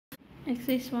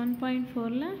Exercise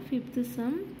 1.4 fifth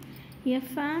sum. A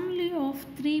family of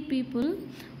 3 people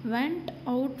went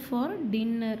out for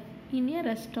dinner in a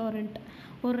restaurant.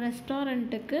 ஒரு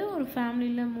ரெஸ்டாரண்ட்டுக்கு ஒரு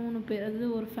ஃபேமிலியில் 3 பேர், அது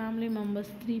ஒரு ஃபேமிலி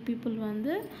மெம்பர்ஸ் 3 people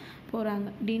வந்து போகிறாங்க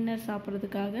டின்னர்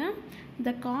சாப்பிட்றதுக்காக.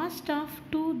 The cost of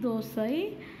 2 dosa,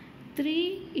 3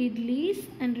 idlis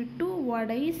and 2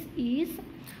 வடைஸ் is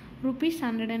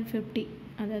 ₹150.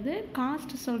 அதாவது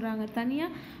காஸ்ட் சொல்கிறாங்க,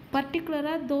 தனியாக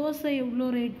பர்டிகுலராக தோசை எவ்வளோ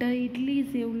ரேட்டு,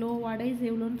 இட்லிஸ் எவ்வளோ, வடைஸ்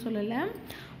எவ்வளோன்னு சொல்லலை.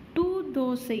 2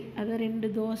 தோசை, அது 2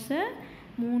 தோசை,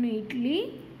 3 இட்லி,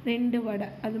 2 வடை,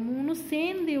 அது 3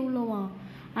 சேர்ந்து எவ்வளோவா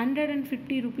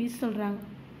 ₹150 சொல்கிறாங்க.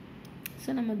 ஸோ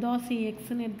நம்ம தோசை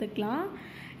எக்ஸ்ன்னு எடுத்துக்கலாம்,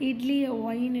 இட்லியை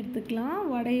ஒய்ன்னு எடுத்துக்கலாம்,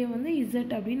 வடையை வந்து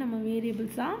இசட் அப்படின்னு நம்ம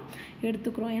வேரியபிள்ஸாக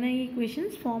எடுத்துக்கிறோம், ஏன்னா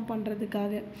ஈக்குவேஷன்ஸ் ஃபார்ம்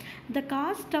பண்ணுறதுக்காக. த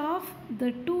cost of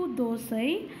the 2 dosa,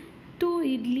 2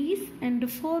 idlis and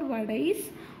 4 வடைஸ்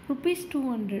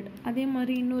 ₹200. அதே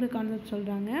மாதிரி இன்னொரு கான்செப்ட்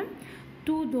சொல்கிறாங்க,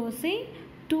 2 தோசை,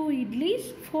 2 இட்லிஸ்,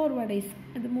 4 வடைஸ்,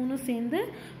 அது 3 சேர்ந்து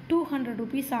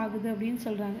 ₹200 ஆகுது அப்படின்னு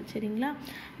சொல்கிறாங்க. சரிங்களா?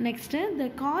 Next the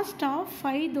cost of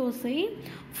 5 dosa,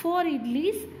 4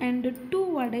 idlis and 2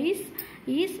 வடைஸ்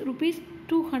is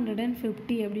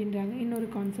 ₹250 அப்படின்றாங்க. இன்னொரு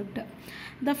கான்செப்ட்.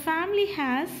 The family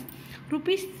has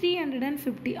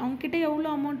 ₹350. அவங்கக்கிட்ட எவ்வளோ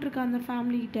அமௌண்ட் இருக்குது அந்த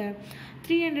ஃபேமிலிக்கிட்ட?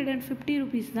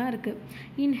 ₹350 தான் இருக்குது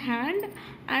in hand.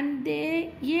 And they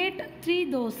add 3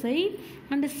 dosa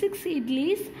and 6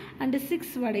 idlis and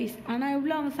 6 வடைஸ். ஆனால்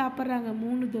எவ்வளோ அவங்க சாப்பிட்றாங்க?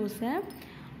 3 தோசை,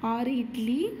 6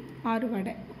 இட்லி, 6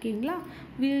 வடை. ஓகேங்களா?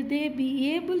 Will they be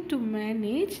able to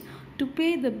manage to pay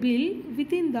the bill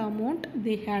within the amount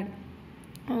they had?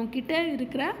 அவங்கக்கிட்ட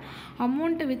இருக்கிற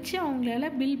அமௌண்ட்டை வச்சு அவங்களால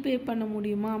பில் பே பண்ண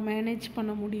முடியுமா, மேனேஜ்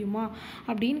பண்ண முடியுமா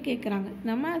அப்படின்னு கேட்குறாங்க.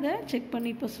 நம்ம அதை செக் பண்ணி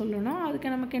இப்போ சொல்லணும்.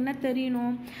 அதுக்கு நமக்கு என்ன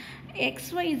தெரியணும்?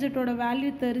 XYZோட வேல்யூ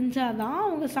தெரிஞ்சால் தான்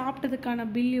அவங்க சாப்பிட்டதுக்கான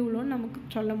பில் எவ்வளோன்னு நமக்கு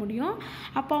சொல்ல முடியும்.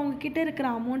 அப்போ அவங்கக்கிட்ட இருக்கிற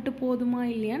அமௌண்ட்டு போதுமா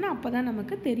இல்லையான்னு அப்போ தான்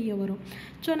நமக்கு தெரிய வரும்.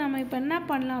 ஸோ நம்ம இப்போ என்ன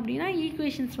பண்ணலாம் அப்படின்னா,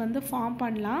 ஈக்குவேஷன்ஸ் வந்து ஃபார்ம்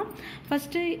பண்ணலாம்.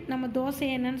 ஃபஸ்ட்டு நம்ம தோசை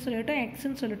என்னன்னு சொல்லிட்டோம்,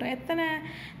 எக்ஸ்ன்னு சொல்லிட்டோம். எத்தனை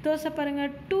தோசை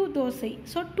பாருங்கள்? 2 தோசை,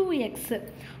 ஸோ 2x,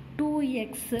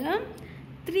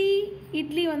 3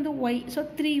 இட்லி வந்து ஒய், ஸோ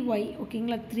 3y.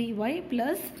 ஓகேங்களா? 3y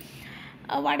ப்ளஸ்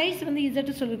வடைஸ் வந்து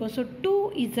இசட்டு சொல்லியிருக்கோம், ஸோ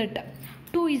 2z.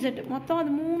 மொத்தம்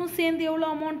அது 3 சேர்ந்து எவ்வளோ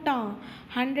அமௌண்ட்டா?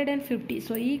 150.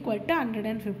 So equal to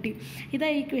 150.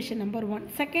 இதான் ஈக்குவேஷன் நம்பர் 1.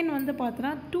 செகண்ட் வந்து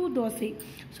பார்த்தோன்னா 2 தோசை,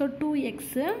 ஸோ 2x,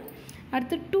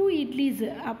 அடுத்து 2 இட்லிஸு,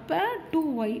 அப்போ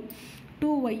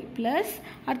 2y ப்ளஸ்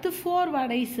அடுத்து 4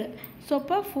 வடைஸு, ஸோ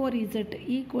அப்போ 4z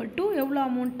ஈக்குவல் டு எவ்வளோ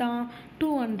அமௌண்ட்டா?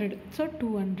 200. ஸோ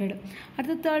 200.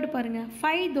 அடுத்து தேர்டு பாருங்கள்,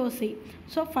 5 தோசை,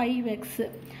 ஸோ 5x,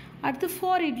 அடுத்து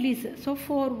 4 இட்லிஸ், ஸோ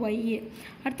 4y,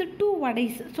 அடுத்து 2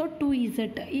 வடைஸ், ஸோ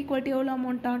 2z ஈக்குவல் டு எவ்வளோ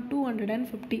அமௌண்ட்டா?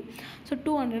 250. ஸோ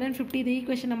 250 இது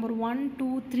ஈக்குவேஷன் நம்பர் 1,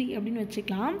 2, 3 அப்படின்னு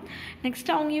வச்சுக்கலாம்.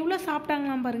 நெக்ஸ்ட் அவங்க எவ்வளோ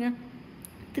சாப்பிட்டாங்களாம் பாருங்கள்.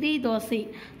 3 dosa,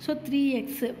 so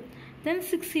 3x, then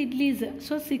 6 idlis,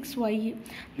 so 6y,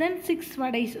 then 6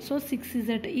 வடைஸ், so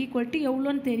 6z equal to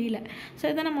எவ்வளோன்னு தெரியல. ஸோ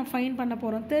இதை நம்ம ஃபைன் பண்ண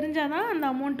போகிறோம். தெரிஞ்சால் தான் அந்த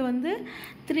அமௌண்ட் வந்து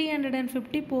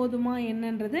 350 போதுமா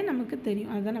என்னன்றது நமக்கு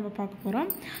தெரியும். அதுதான் நம்ம பார்க்க போகிறோம்.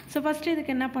 ஸோ ஃபஸ்ட்டு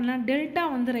இதுக்கு என்ன பண்ணலாம்? டெல்டா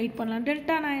வந்து ரைட் பண்ணலாம்.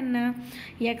 டெல்டானா என்ன?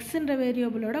 எக்ஸுன்ற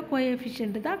வேரியபிளோட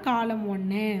கோஎஃபிஷியன்ட்டு தான் காலம்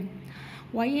 1,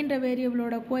 ஒய்ன்ற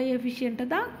வேரியபிளோட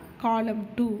கோஎஃபிஷியன்ட்டு தான் காலம்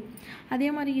 2, அதே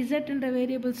மாதிரி இசட்ன்ற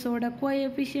வேரியபிள்ஸோட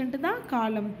கோஎஃபிஷியன்ட்டு தான்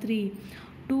காலம் 3.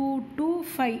 2 2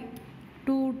 5,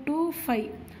 2 2 5,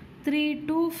 3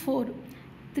 2 4,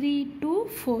 3 2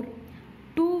 4,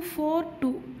 2 4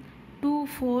 2, 2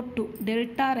 4 2.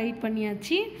 டெல்டா ரைட்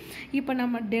பண்ணியாச்சு. இப்போ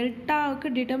நம்ம டெல்டாவுக்கு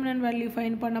டிட்டர்மினன்ட் வேல்யூ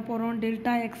ஃபைன் பண்ண போகிறோம்,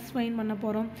 டெல்டா எக்ஸ் ஃபைன் பண்ண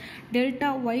போகிறோம், டெல்டா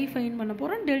ஒய் ஃபைன் பண்ண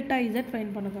போகிறோம், டெல்டா இசட்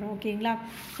ஃபைன் பண்ண போகிறோம். ஓகேங்களா?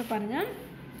 ஸோ பாருங்கள்,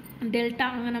 டெல்டா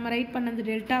அங்கே நம்ம ரைட் பண்ணது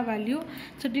delta value.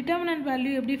 So determinant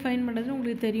value எப்படி ஃபைன் பண்ணுறதுன்னு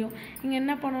உங்களுக்கு தெரியும். இங்கே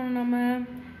என்ன பண்ணணும்? நம்ம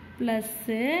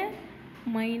ப்ளஸ்ஸு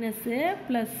மைனஸு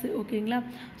ப்ளஸ்ஸு. ஓகேங்களா?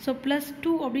 ஸோ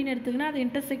 +2 அப்படின்னு எடுத்துக்கினா அதை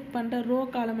இன்டர்செக்ட் பண்ணுற ரோ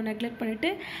காலமை நெக்லெக்ட் பண்ணிவிட்டு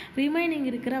ரிமைனிங்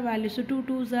இருக்கிற value, so 2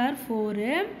 2s are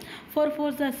 4, 4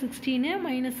 4s are 16,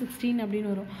 -16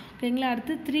 அப்படின்னு வரும். ஓகேங்களா?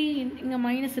 அடுத்து 3 இங்கே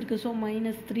மைனஸ் இருக்குது, ஸோ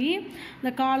 -3.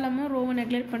 இந்த காலமும் ரோவை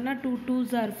நெக்லெக்ட் பண்ணால் 2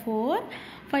 2s are 4,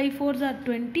 5 4s are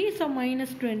 20, so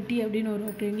 -20 அப்படின்னு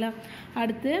வரும். ஓகேங்களா?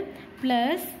 அடுத்து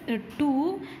 +2,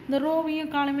 இந்த ரோவையும்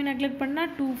காலமையும் நெக்லெக்ட்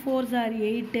பண்ணால் 2 4s are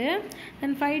 8,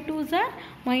 then 5 2s are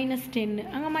 -10.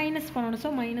 அங்கே மைனஸ் பண்ணணும், ஸோ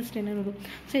 -10 வரும்.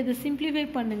 ஸோ இதை சிம்பிளிஃபை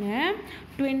பண்ணுங்கள்,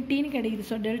 20ன்னு கிடைக்குது.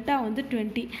 ஸோ டெல்டா வந்து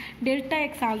 20. டெல்டா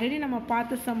எக்ஸ் ஆல்ரெடி நம்ம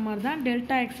பார்த்த சம்மர் தான்.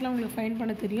 டெல்டா எக்ஸில் உங்களுக்கு ஃபைன்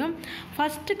பண்ண தெரியும்.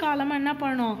 ஃபஸ்ட்டு காலமாக என்ன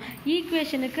பண்ணணும்?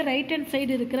 ஈக்குவேஷனுக்கு ரைட் ஹேண்ட்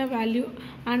சைடு இருக்கிற வேல்யூ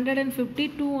 150,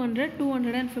 200,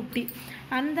 250.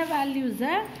 அந்த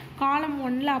வேல்யூஸை காலம்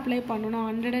 1ல் அப்ளை பண்ணணும்.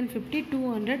 150,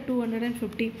 200,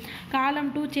 250. காலம்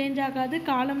 2 சேஞ்ச் ஆகாது,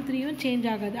 காலம் 3யும் சேஞ்ச்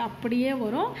ஆகாது, அப்படியே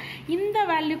வரும். இந்த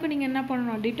வேல்யூக்கு நீங்கள் என்ன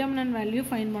பண்ணணும், டிட்டர்மினன்ட் வேல்யூ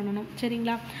ஃபைண்ட் பண்ணணும்.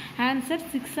 சரிங்களா? ஆன்சர்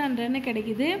 600ன்னு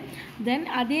கிடைக்குது. தென்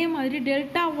அதே மாதிரி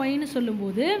டெல்டா ஒய்ன்னு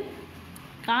சொல்லும்போது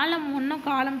காலம் 1ம்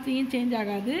காலம் 3யும் சேஞ்ச்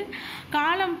ஆகாது.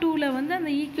 காலம் 2ல் வந்து அந்த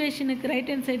ஈக்குவேஷனுக்கு ரைட்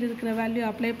ஹேண்ட் சைடு இருக்கிற வேல்யூ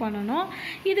அப்ளை பண்ணணும்.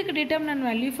 இதுக்கு டிட்டர்மினன்ட்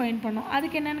வேல்யூ ஃபைண்ட் பண்ணணும்.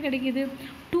 அதுக்கு என்னென்னு கிடைக்குது,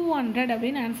 200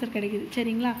 அப்படின்னு ஆன்சர் கிடைக்குது.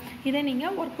 சரிங்களா? இதை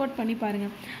நீங்கள் ஒர்க் அவுட் பண்ணி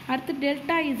பாருங்கள். அடுத்து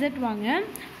டெல்டா இசட் வாங்க.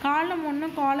 காலம்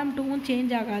 1ம் காலம் 2வும்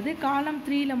சேஞ்ச் ஆகாது. காலம்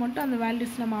 3ல் மட்டும் அந்த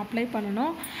வேல்யூஸ் நம்ம அப்ளை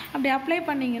பண்ணணும். அப்படி அப்ளை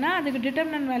பண்ணிங்கன்னா அதுக்கு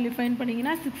டிட்டர்மினன்ட் வேல்யூ ஃபைண்ட்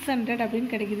பண்ணிங்கன்னா 600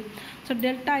 அப்படின்னு கிடைக்குது. So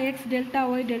delta X, delta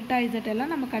Y, delta Z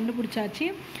எல்லாம் நம்ம கண்டுபிடிச்சாச்சு.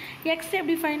 எக்ஸ்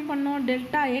எப்படி ஃபைண்ட் பண்ணோம்,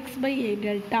 delta X by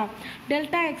delta.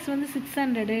 Delta X வந்து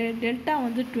 600, டெல்டா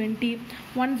வந்து 20.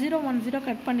 10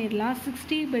 கட் பண்ணிடலாம்.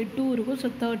 60/2 இருக்கும். ஸோ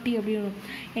 30 அப்படி வரும்.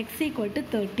 X equal to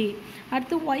 30.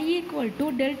 அடுத்து Y equal to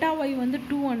delta Y வந்து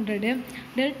 200,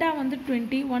 டெல்டா வந்து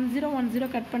 20. 10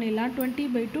 கட் பண்ணிடலாம்.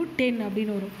 20/2 10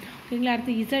 அப்படின்னு வரும். ஓகேங்களா?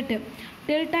 அடுத்து Z,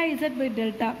 delta Z by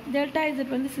delta. Delta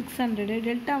Z வந்து 600,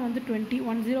 டெல்டா வந்து 20.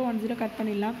 10 கட்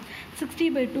பண்ணிடலாம்.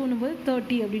 60/2 போது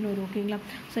 30 அப்படின்னு வரும். ஓகேங்களா?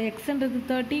 So எக்ஸ்ன்றது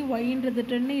 30, ஒய்ன்றது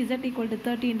 10, Z equal to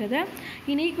 30ன்றதை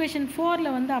in equation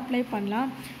 4ல் வந்து அப்ளை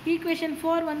பண்ணலாம். ஈக்குவேஷன்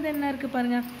 4 வந்து என்ன இருக்குது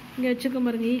பாருங்கள், இங்கே வச்சுக்க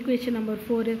பாருங்கள். Equation number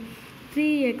 4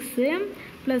 3x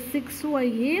 +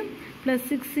 6y +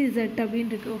 6z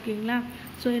அப்படின்னு இருக்குது. ஓகேங்களா?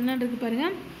 ஸோ என்ன இருக்குது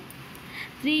பாருங்கள்,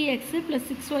 3x +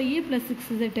 6y +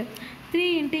 6z. 3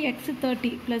 × x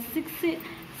 30 +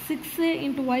 6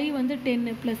 × y வந்து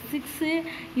 10 + 6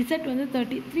 z வந்து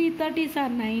 30. 3 30s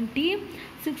are 90,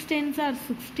 6 10s are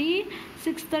 60,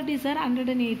 6 30s are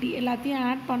 180. எல்லாத்தையும்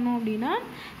ஆட் பண்ணோம் அப்படின்னா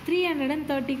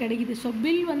 330 கிடைக்குது. ஸோ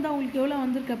பில் வந்து அவங்களுக்கு எவ்வளோ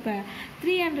வந்திருக்கப்ப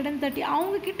 330.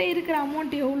 அவங்கக்கிட்ட இருக்கிற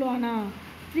அமௌண்ட் எவ்வளோ ஆனால்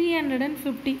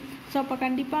 350. ஸோ அப்போ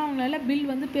கண்டிப்பாக அவங்களால பில்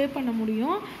வந்து பே பண்ண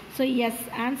முடியும். ஸோ எஸ்,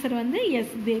 ஆன்சர் வந்து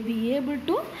S, they be able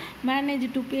to manage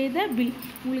to pay the bill.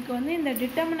 உங்களுக்கு வந்து இந்த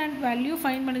டிட்டர்மினன்ட் வேல்யூ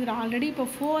ஃபைன் பண்ணுறோம். ஆல்ரெடி இப்போ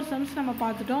 4 சம்ஸ் நம்ம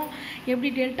பார்த்துட்டோம். எப்படி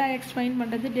டெல்டா எக்ஸ் ஃபைன்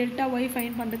பண்ணுறது, டெல்டா ஒய்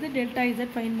ஃபைன் பண்ணுறது, டெல்டா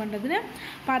இசட் ஃபைன் பண்ணுறதுன்னு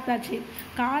பார்த்தாச்சு.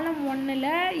 காலம் 1ல்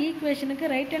ஈக்குவேஷனுக்கு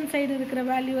ரைட் ஹேண்ட் சைடு இருக்கிற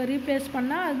வேல்யூவை ரீப்ளேஸ்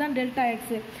பண்ணால் அதுதான் டெல்டா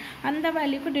எக்ஸு. அந்த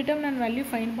வேல்யூக்கு டிட்டர்மினன்ட் வேல்யூ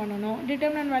ஃபைன் பண்ணணும்.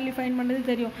 டிட்டர்மினன்ட் வேல்யூ ஃபைன் பண்ணுறது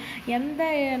தெரியும். எந்த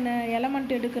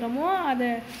எலமெண்ட் எடுக்கிறோமோ அதை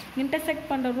இன்டர்செக்ட்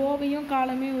பண்ணுற ரோவையும்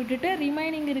காலமையும் விட்டுட்டு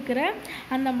ரிமைனிங் இருக்கிற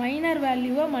அந்த மைனர்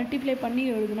வேல்யூவை மல்டிப்ளை பண்ணி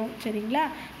எழுதணும். சரிங்களா?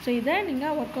 ஸோ இதை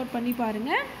நீங்கள் ஒர்க் அவுட் பண்ணி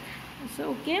பாருங்கள். ஸோ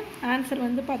ஓகே, ஆன்சர்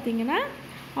வந்து பார்த்திங்கன்னா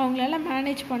அவங்களால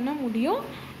மேனேஜ் பண்ண முடியும்.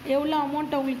 எவ்வளோ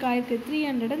அமௌண்ட் அவங்களுக்கு ஆயிருக்கு,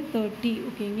 330.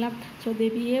 ஓகேங்களா? So they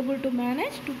be able to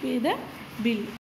manage to pay the bill.